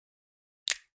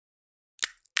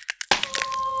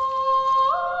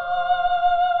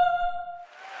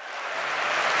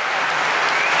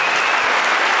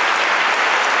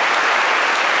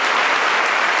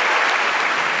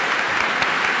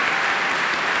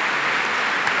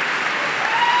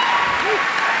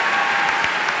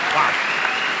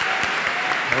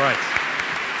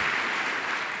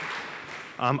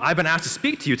I've been asked to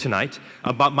speak to you tonight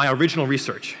about my original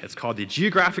research. It's called the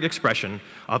geographic expression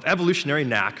of evolutionary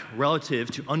knack relative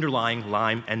to underlying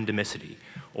Lyme endemicity,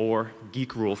 or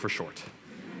Geek rule for short.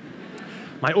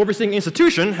 My overseeing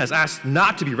institution has asked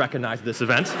not to be recognized at this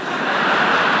event,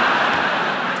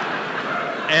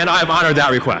 and I've honored that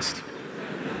request.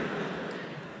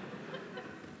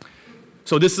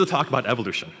 So this is a talk about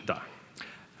evolution, duh.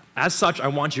 As such, I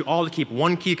want you all to keep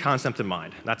one key concept in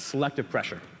mind. That's selective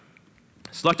pressure.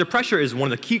 Selective pressure is one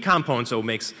of the key components that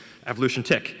makes evolution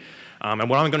tick. And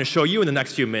what I'm going to show you in the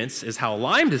next few minutes is how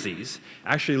Lyme disease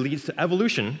actually leads to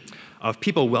evolution of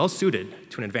people well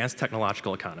suited to an advanced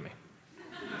technological economy.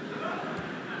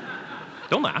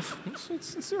 Don't laugh,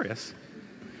 it's serious.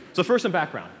 So first, some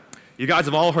background. You guys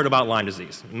have all heard about Lyme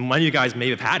disease. Many of you guys may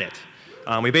have had it.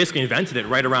 We basically invented it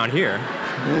right around here.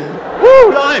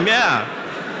 Woo, Lyme, yeah.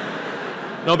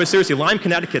 No, but seriously, Lyme,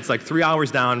 Connecticut's like 3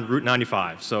 hours down Route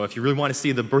 95. So if you really want to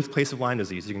see the birthplace of Lyme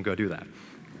disease, you can go do that.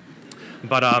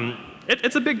 But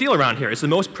it's a big deal around here. It's the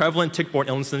most prevalent tick-borne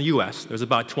illness in the US. There's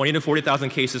about 20 to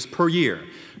 40,000 cases per year.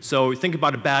 So think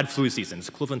about a bad flu season. It's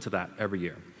equivalent to that every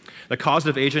year. The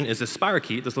causative agent is this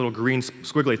spirochete, this little green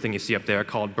squiggly thing you see up there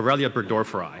called Borrelia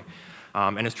burgdorferi.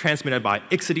 And it's transmitted by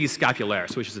Ixodes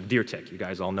scapularis, which is a deer tick you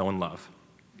guys all know and love.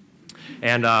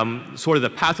 And sort of the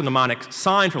pathognomonic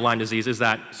sign for Lyme disease is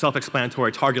that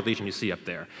self-explanatory target lesion you see up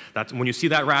there. That's, when you see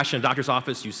that rash in a doctor's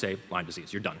office, you say Lyme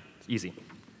disease. You're done. It's easy.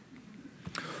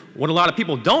 What a lot of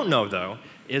people don't know, though,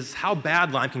 is how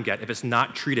bad Lyme can get if it's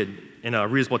not treated in a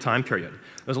reasonable time period.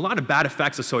 There's a lot of bad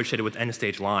effects associated with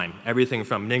end-stage Lyme, everything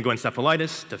from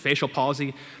meningoencephalitis to facial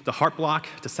palsy to heart block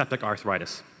to septic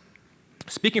arthritis.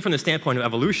 Speaking from the standpoint of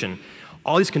evolution,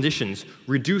 all these conditions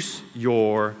reduce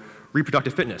your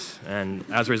reproductive fitness, and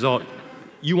as a result,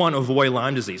 you want to avoid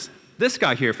Lyme disease. This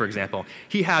guy here, for example,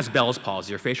 he has Bell's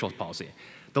palsy or facial palsy.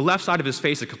 The left side of his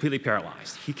face is completely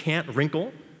paralyzed. He can't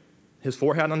wrinkle his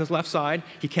forehead on his left side,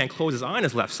 he can't close his eye on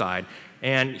his left side,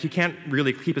 and he can't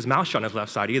really keep his mouth shut on his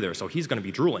left side either, so he's going to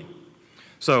be drooling.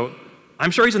 So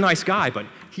I'm sure he's a nice guy, but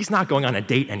he's not going on a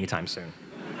date anytime soon.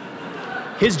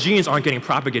 His genes aren't getting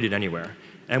propagated anywhere.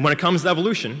 And when it comes to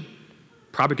evolution,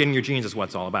 propagating your genes is what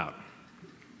it's all about.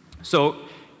 So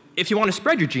if you want to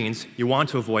spread your genes, you want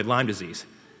to avoid Lyme disease.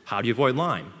 How do you avoid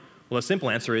Lyme? Well, the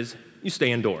simple answer is you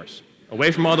stay indoors,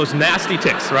 away from all those nasty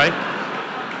ticks, right?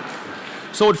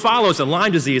 So it follows that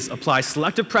Lyme disease applies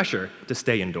selective pressure to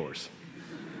stay indoors.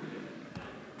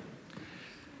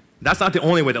 That's not the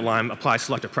only way that Lyme applies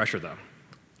selective pressure, though.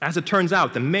 As it turns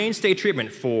out, the mainstay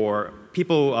treatment for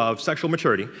people of sexual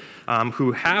maturity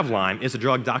who have Lyme is the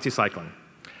drug doxycycline.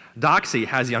 Doxy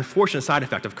has the unfortunate side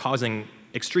effect of causing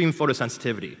extreme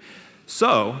photosensitivity.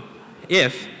 So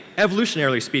if,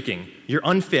 evolutionarily speaking, you're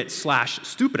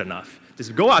unfit/stupid enough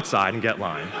to go outside and get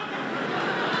Lyme,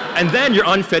 and then you're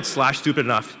unfit/stupid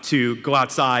enough to go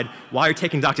outside while you're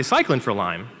taking doxycycline for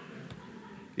Lyme,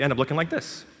 you end up looking like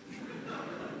this.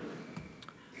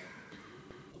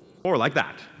 Or like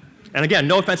that. And again,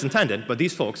 no offense intended, but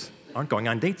these folks aren't going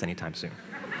on dates anytime soon.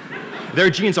 Their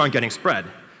genes aren't getting spread.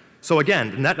 So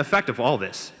again, the net effect of all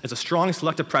this is a strong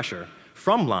selective pressure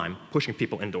from Lyme pushing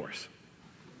people indoors.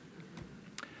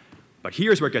 But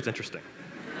here's where it gets interesting.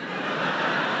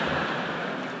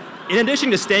 In addition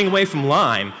to staying away from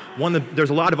Lyme, there's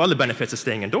a lot of other benefits of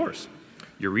staying indoors.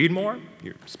 You read more,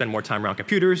 you spend more time around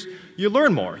computers, you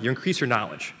learn more, you increase your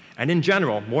knowledge. And in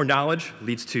general, more knowledge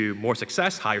leads to more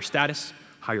success, higher status,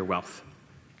 higher wealth.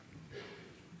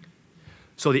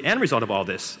 So the end result of all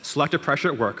this, selective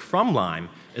pressure at work from Lyme,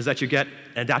 is that you get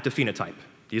an adaptive phenotype.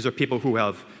 These are people who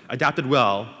have adapted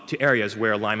well to areas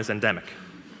where Lyme is endemic.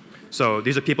 So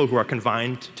these are people who are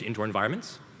confined to indoor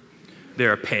environments.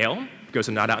 They're pale, because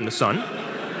they're not out in the sun.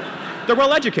 They're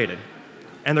well educated,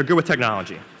 and they're good with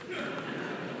technology.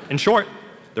 In short,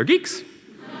 they're geeks.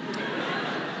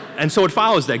 And so it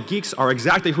follows that geeks are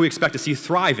exactly who we expect to see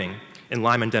thriving in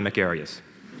Lyme endemic areas.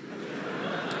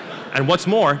 And what's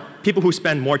more, people who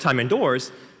spend more time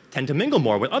indoors tend to mingle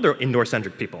more with other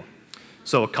indoor-centric people.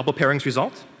 So a couple pairings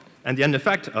result, and the end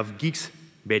effect of geeks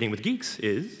mating with geeks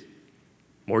is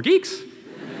more geeks.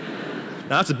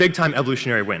 Now that's a big-time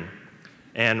evolutionary win.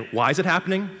 And why is it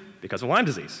happening? Because of Lyme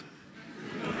disease.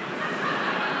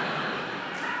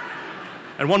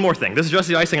 And one more thing. This is just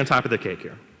the icing on top of the cake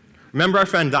here. Remember our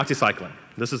friend doxycycline.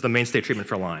 This is the mainstay treatment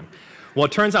for Lyme. Well,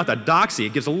 it turns out that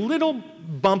doxy gives a little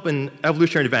bump in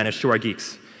evolutionary advantage to our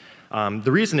geeks.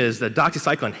 The reason is that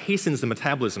doxycycline hastens the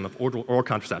metabolism of oral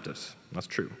contraceptives. That's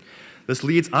true. This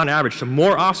leads, on average, to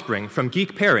more offspring from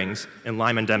geek pairings in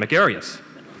Lyme endemic areas.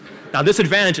 Now, this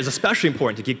advantage is especially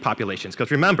important to geek populations,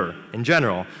 because remember, in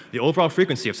general, the overall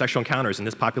frequency of sexual encounters in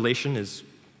this population is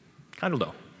kind of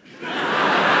low.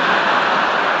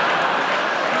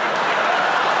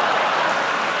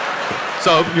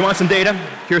 So you want some data?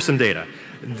 Here's some data.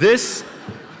 This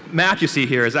map you see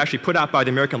here is actually put out by the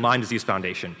American Lyme Disease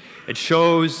Foundation. It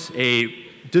shows a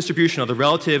distribution of the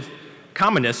relative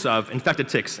commonness of infected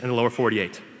ticks in the lower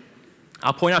 48.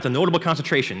 I'll point out the notable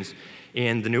concentrations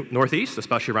in the Northeast,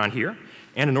 especially around here,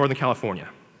 and in Northern California.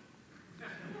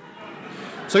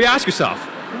 So you ask yourself,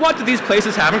 what do these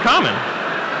places have in common?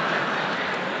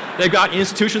 They've got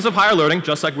institutions of higher learning,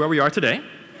 just like where we are today.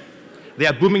 They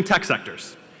have booming tech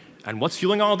sectors. And what's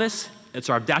fueling all this? It's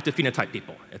our adaptive phenotype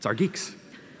people. It's our geeks.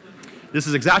 This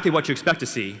is exactly what you expect to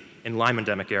see in Lyme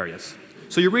endemic areas.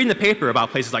 So you're reading the paper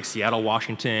about places like Seattle,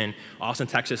 Washington, Austin,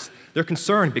 Texas. They're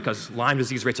concerned because Lyme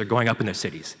disease rates are going up in their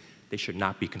cities. They should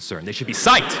not be concerned. They should be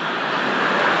psyched.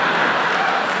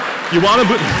 You want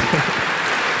to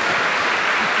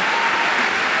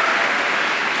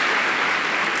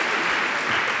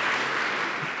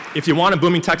If you want a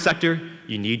booming tech sector,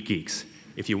 you need geeks.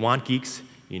 If you want geeks,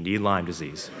 you need Lyme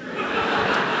disease.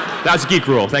 That's Geek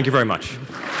Rule. Thank you very much.